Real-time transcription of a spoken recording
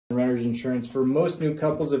Renter's insurance for most new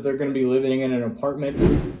couples, if they're going to be living in an apartment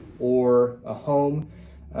or a home,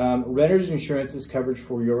 renter's insurance is coverage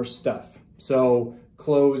for your stuff. So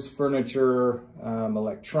clothes, furniture,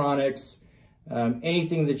 electronics,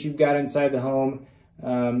 anything that you've got inside the home.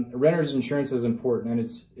 Renter's insurance is important, and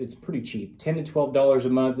it's pretty cheap. $10 to $12 a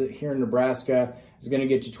month here in Nebraska is going to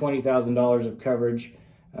get you $20,000 of coverage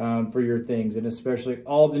for your things, and especially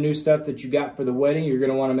all the new stuff that you got for the wedding. You're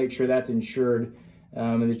going to want to make sure that's insured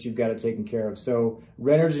and that you've got it taken care of. So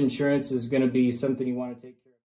renter's insurance is going to be something you want to take